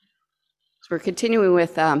We're continuing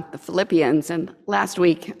with the Philippians, and last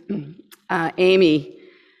week Amy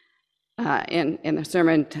in the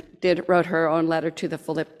sermon wrote her own letter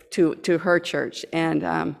to her church,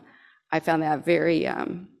 and I found that very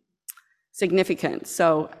significant.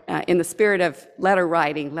 So in the spirit of letter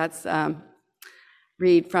writing, let's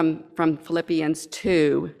read from Philippians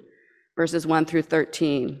 2, verses 1 through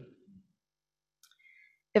 13.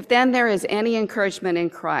 If then there is any encouragement in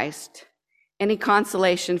Christ, any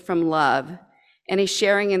consolation from love, any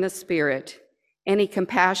sharing in the Spirit, any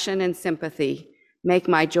compassion and sympathy, make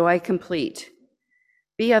my joy complete.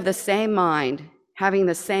 Be of the same mind, having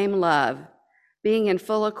the same love, being in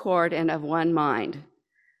full accord and of one mind.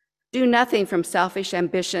 Do nothing from selfish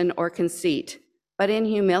ambition or conceit, but in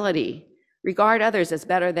humility, regard others as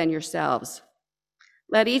better than yourselves.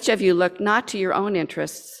 Let each of you look not to your own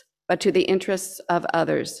interests, but to the interests of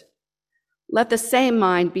others. Let the same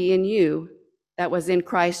mind be in you that was in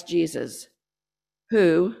Christ Jesus,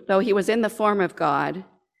 who, though he was in the form of God,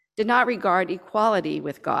 did not regard equality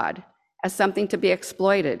with God as something to be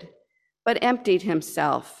exploited, but emptied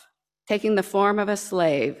himself, taking the form of a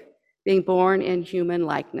slave, being born in human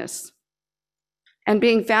likeness. And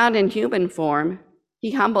being found in human form,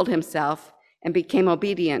 he humbled himself and became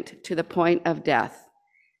obedient to the point of death,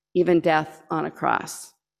 even death on a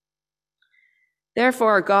cross.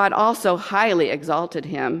 Therefore, God also highly exalted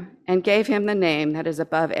him and gave him the name that is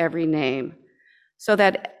above every name, so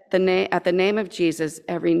that at the name of Jesus,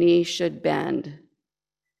 every knee should bend,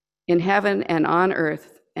 in heaven and on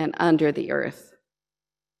earth and under the earth.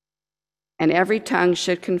 And every tongue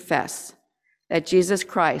should confess that Jesus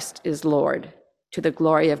Christ is Lord, to the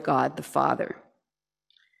glory of God the Father.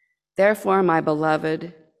 Therefore, my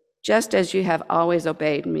beloved, just as you have always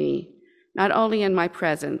obeyed me, not only in my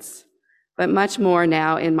presence, but much more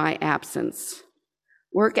now in my absence,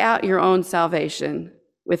 work out your own salvation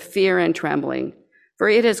with fear and trembling, for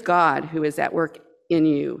it is God who is at work in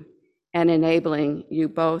you and enabling you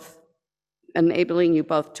both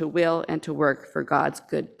to will and to work for God's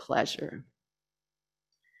good pleasure.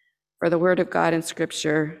 For the word of God in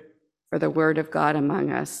Scripture, for the word of God among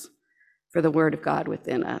us, for the word of God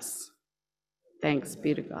within us. Thanks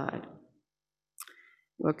be to God.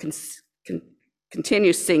 We'll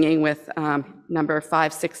continue singing with number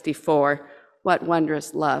 564, What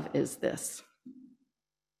Wondrous Love Is This?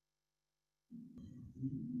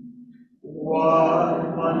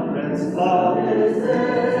 What wondrous love is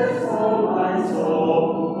this, O my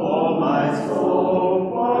soul, O my soul?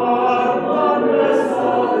 What wondrous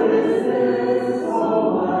love is this, O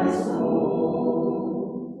my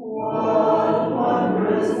soul? What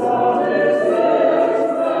wondrous love is this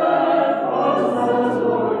that caused the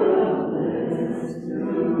Lord of this to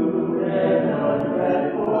end a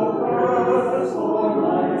dreadful curse, O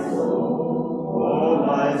my soul, O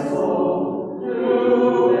my soul, to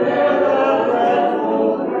bear the dreadful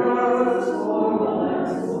curse, O my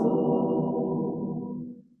soul.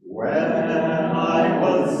 When I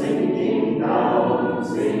was sinking down,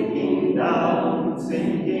 sinking down,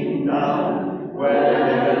 sinking down, when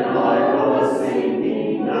I was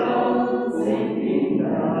sinking down, sinking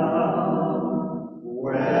down,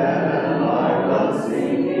 when I was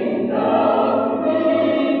sinking down,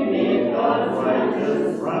 beneath God's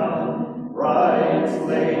righteous frown, Christ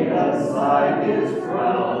laid aside his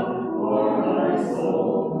crown for my soul,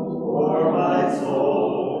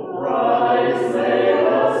 Christ laid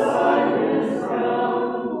aside his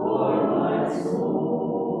crown for my soul.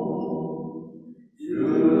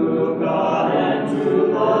 To God and to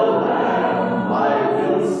the Lamb I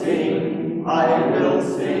will sing, I will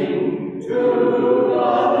sing. To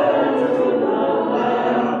God and to the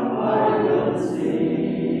Lamb I will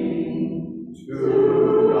sing. To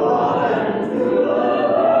God and to the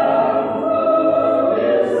Lamb, who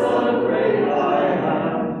is the great I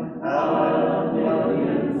am, and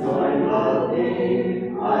millions join the King.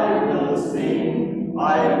 I will sing, I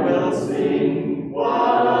will sing.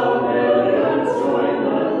 While millions join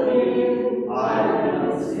the King, I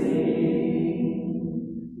will sing.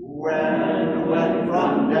 When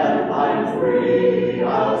from death I'm free,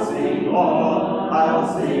 I'll sing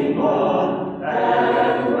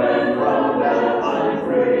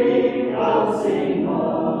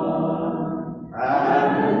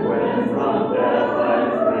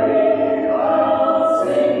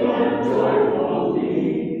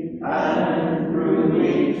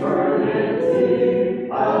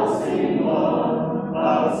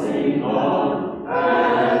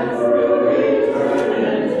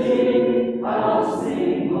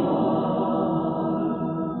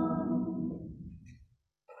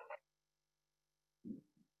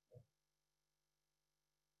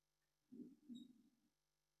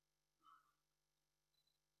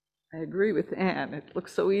I agree with Anne. It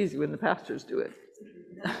looks so easy when the pastors do it.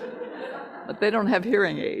 But they don't have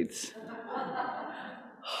hearing aids.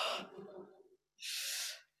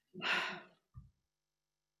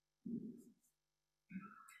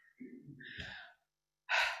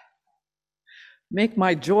 Make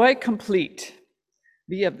my joy complete.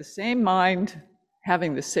 Be of the same mind,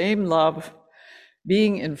 having the same love,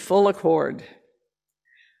 being in full accord.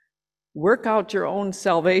 Work out your own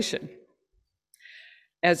salvation.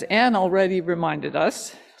 As Anne already reminded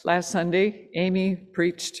us, last Sunday, Amy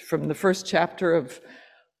preached from the first chapter of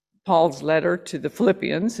Paul's letter to the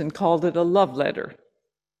Philippians and called it a love letter.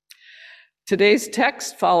 Today's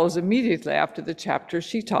text follows immediately after the chapter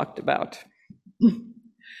she talked about.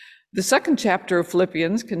 The second chapter of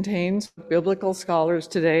Philippians contains what biblical scholars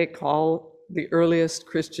today call the earliest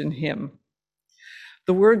Christian hymn.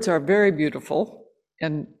 The words are very beautiful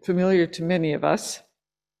and familiar to many of us,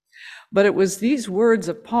 but it was these words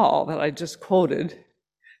of Paul that I just quoted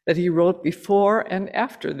that he wrote before and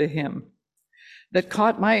after the hymn that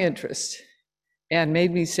caught my interest and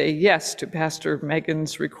made me say yes to Pastor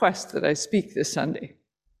Megan's request that I speak this Sunday.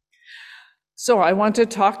 So I want to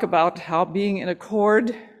talk about how being in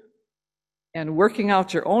accord and working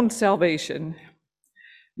out your own salvation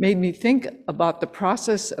made me think about the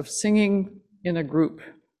process of singing in a group.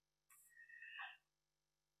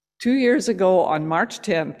 2 years ago, on March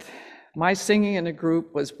 10th, my singing in a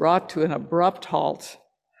group was brought to an abrupt halt.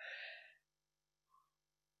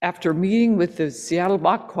 After meeting with the Seattle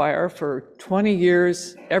Bach Choir for 20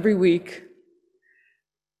 years every week,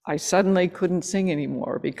 I suddenly couldn't sing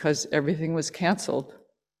anymore because everything was canceled.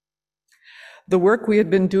 The work we had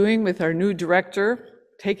been doing with our new director,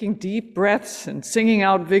 taking deep breaths and singing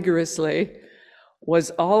out vigorously,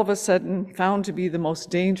 was all of a sudden found to be the most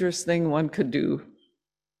dangerous thing one could do.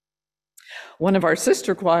 One of our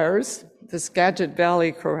sister choirs, the Skagit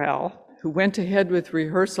Valley Chorale, who went ahead with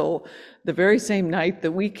rehearsal the very same night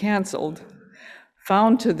that we canceled,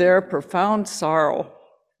 found to their profound sorrow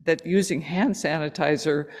that using hand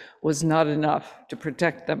sanitizer was not enough to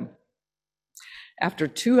protect them. After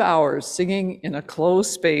 2 hours singing in a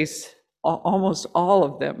closed space, almost all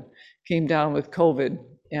of them came down with COVID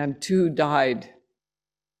and 2 died.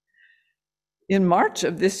 In March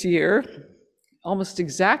of this year, almost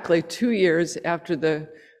exactly 2 years after the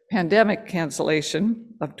pandemic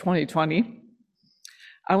cancellation of 2020,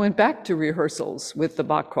 I went back to rehearsals with the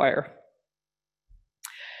Bach Choir.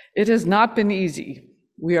 It has not been easy.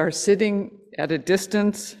 We are sitting at a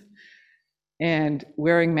distance and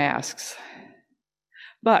wearing masks.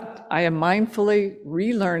 But I am mindfully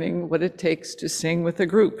relearning what it takes to sing with a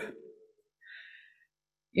group.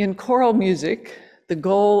 In choral music, the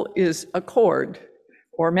goal is accord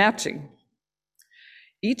or matching.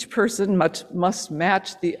 Each person must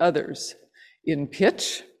match the others in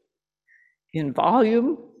pitch, in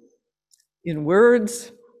volume, in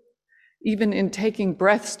words, even in taking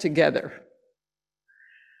breaths together.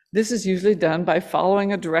 This is usually done by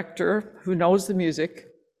following a director who knows the music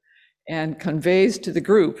and conveys to the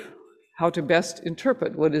group how to best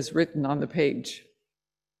interpret what is written on the page.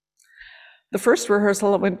 The first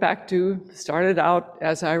rehearsal I went back to started out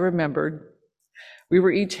as I remembered. We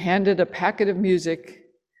were each handed a packet of music,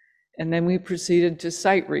 and then we proceeded to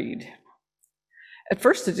sight read. At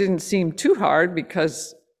first, it didn't seem too hard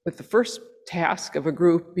because with the first task of a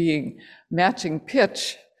group being matching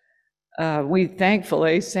pitch, we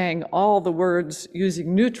thankfully sang all the words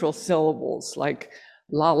using neutral syllables like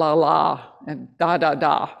la la la and da da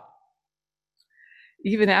da.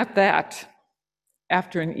 Even at that,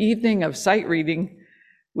 after an evening of sight reading,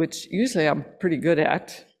 which usually I'm pretty good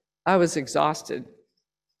at, I was exhausted.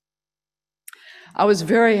 I was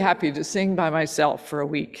very happy to sing by myself for a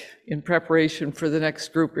week in preparation for the next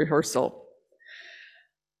group rehearsal.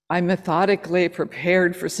 I methodically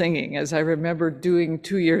prepared for singing, as I remember doing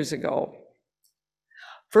 2 years ago.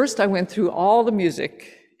 First, I went through all the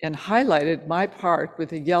music and highlighted my part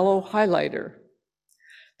with a yellow highlighter.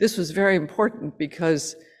 This was very important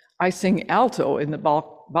because I sing alto in the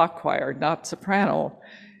Bach Choir, not soprano,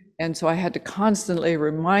 and so I had to constantly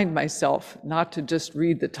remind myself not to just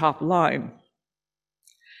read the top line.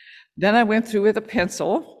 Then I went through with a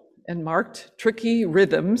pencil and marked tricky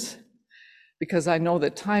rhythms because I know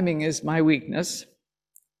that timing is my weakness.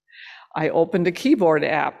 I opened a keyboard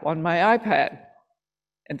app on my iPad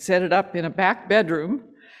and set it up in a back bedroom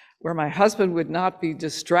where my husband would not be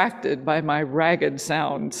distracted by my ragged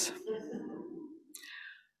sounds.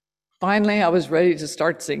 Finally, I was ready to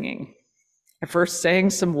start singing. I first sang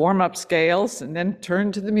some warm-up scales and then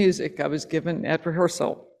turned to the music I was given at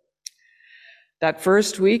rehearsal. That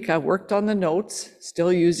first week, I worked on the notes,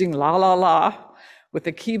 still using la la la, with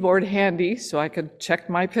a keyboard handy so I could check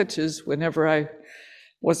my pitches whenever I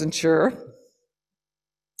wasn't sure.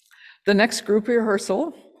 The next group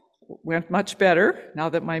rehearsal went much better now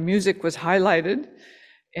that my music was highlighted,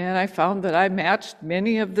 and I found that I matched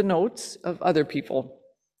many of the notes of other people.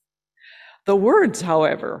 The words,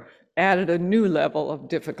 however, added a new level of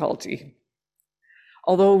difficulty.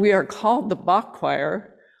 Although we are called the Bach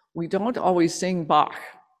choir, we don't always sing Bach,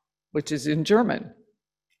 which is in German.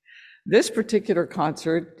 This particular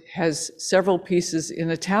concert has several pieces in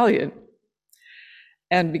Italian,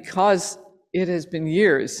 and because it has been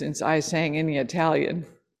years since I sang any Italian,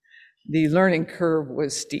 the learning curve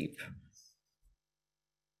was steep.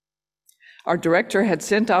 Our director had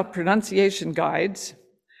sent out pronunciation guides,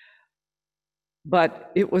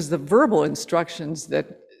 but it was the verbal instructions that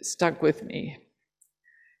stuck with me.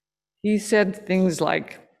 He said things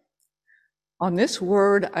like, on this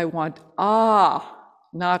word, I want ah,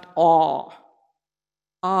 not aw,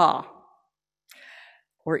 ah,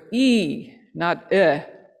 or e, not eh.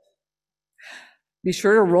 Be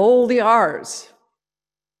sure to roll the R's.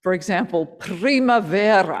 For example,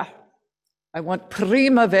 primavera. I want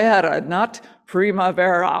primavera, not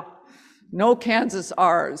primavera. No Kansas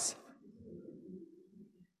R's.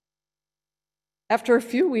 After a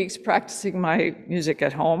few weeks practicing my music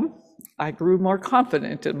at home, I grew more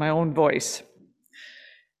confident in my own voice.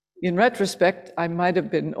 In retrospect, I might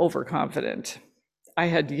have been overconfident. I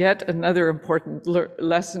had yet another important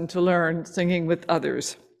lesson to learn singing with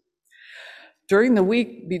others. During the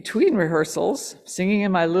week between rehearsals, singing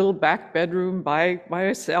in my little back bedroom by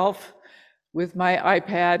myself with my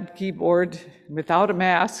iPad keyboard without a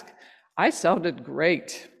mask, I sounded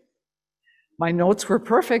great. My notes were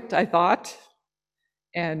perfect, I thought,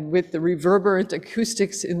 and with the reverberant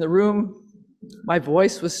acoustics in the room, my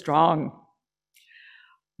voice was strong.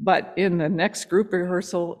 But in the next group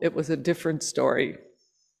rehearsal, it was a different story.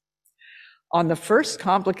 On the first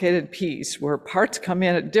complicated piece, where parts come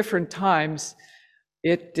in at different times,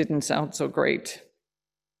 it didn't sound so great.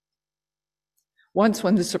 Once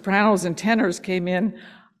when the sopranos and tenors came in,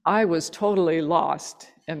 I was totally lost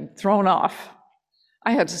and thrown off.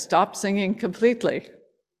 I had to stop singing completely.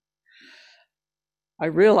 I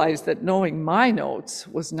realized that knowing my notes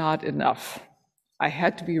was not enough. I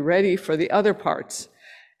had to be ready for the other parts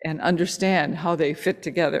and understand how they fit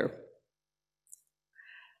together.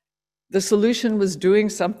 The solution was doing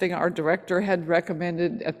something our director had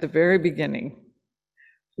recommended at the very beginning.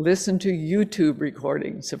 Listen to YouTube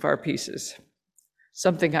recordings of our pieces,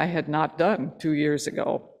 something I had not done 2 years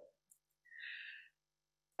ago.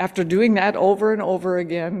 After doing that over and over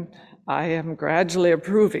again, I am gradually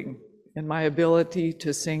improving in my ability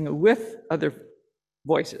to sing with other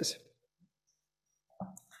voices.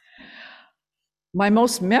 My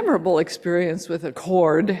most memorable experience with a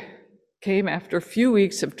chord came after a few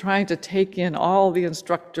weeks of trying to take in all the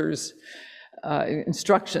instructions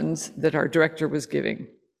that our director was giving.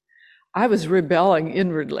 I was rebelling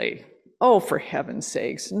inwardly. Oh, for heaven's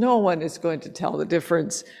sakes, no one is going to tell the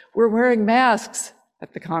difference. We're wearing masks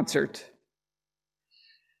at the concert.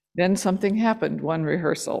 Then something happened one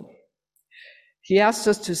rehearsal. He asked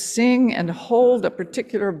us to sing and hold a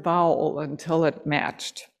particular vowel until it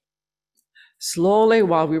matched. Slowly,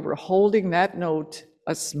 while we were holding that note,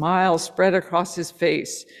 a smile spread across his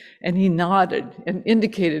face, and he nodded and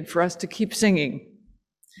indicated for us to keep singing.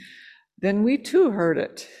 Then we too heard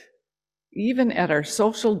it. Even at our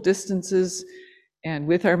social distances and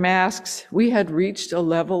with our masks, we had reached a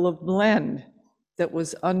level of blend that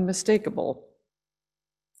was unmistakable.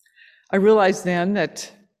 I realized then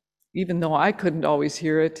that even though I couldn't always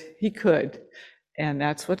hear it, he could, and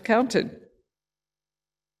that's what counted.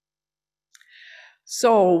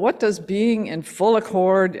 So what does being in full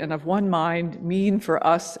accord and of one mind mean for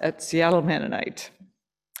us at Seattle Mennonite?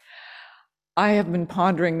 I have been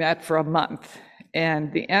pondering that for a month,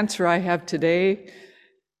 and the answer I have today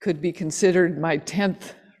could be considered my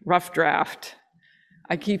 10th rough draft.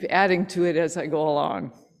 I keep adding to it as I go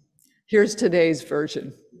along. Here's today's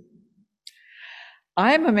version.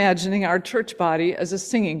 I am imagining our church body as a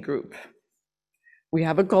singing group. We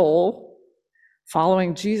have a goal,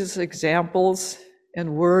 following Jesus' examples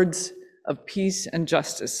and words of peace and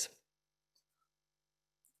justice.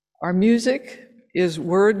 Our music is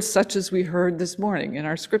words such as we heard this morning in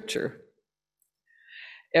our scripture.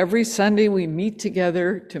 Every Sunday we meet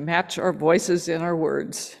together to match our voices and our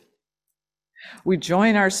words. We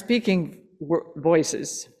join our speaking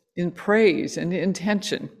voices in praise and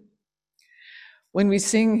intention. When we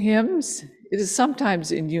sing hymns, it is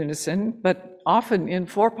sometimes in unison, but often in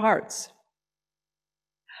 4 parts.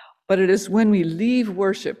 But it is when we leave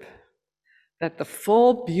worship that the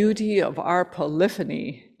full beauty of our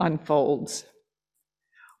polyphony unfolds.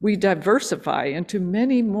 We diversify into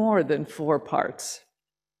many more than 4 parts.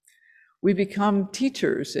 We become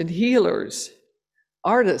teachers and healers,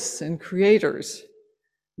 artists and creators,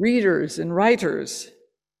 readers and writers,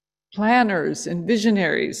 planners and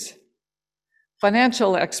visionaries,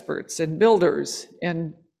 financial experts and builders,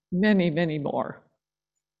 and many, many more.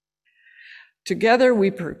 Together,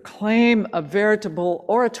 we proclaim a veritable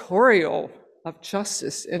oratorio of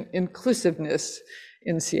justice and inclusiveness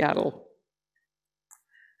in Seattle.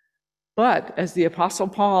 But as the Apostle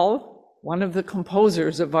Paul, one of the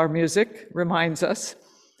composers of our music, reminds us,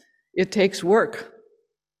 it takes work.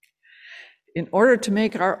 In order to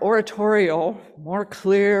make our oratorio more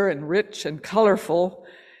clear and rich and colorful,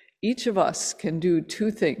 each of us can do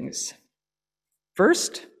 2 things.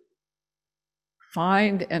 First,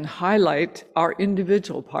 find and highlight our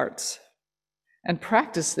individual parts and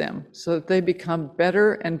practice them so that they become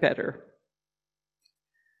better and better.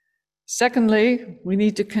 Secondly, we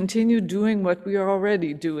need to continue doing what we are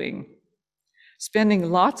already doing,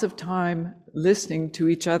 spending lots of time listening to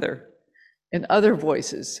each other and other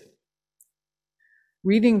voices,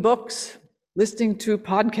 reading books, listening to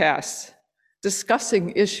podcasts,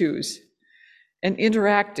 discussing issues, and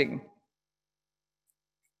interacting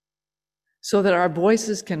so that our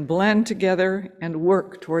voices can blend together and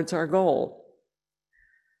work towards our goal.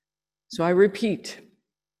 So I repeat,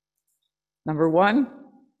 number 1,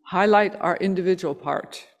 highlight our individual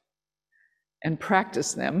part and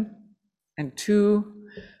practice them. And 2,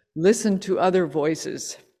 listen to other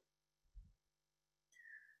voices.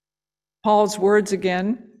 Paul's words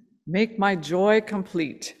again, make my joy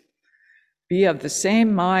complete. Be of the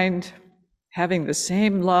same mind, having the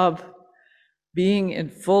same love, being in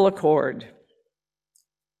full accord,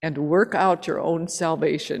 and work out your own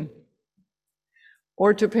salvation.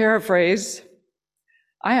 Or to paraphrase,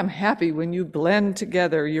 I am happy when you blend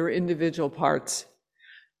together your individual parts.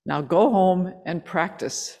 Now go home and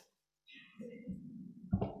practice.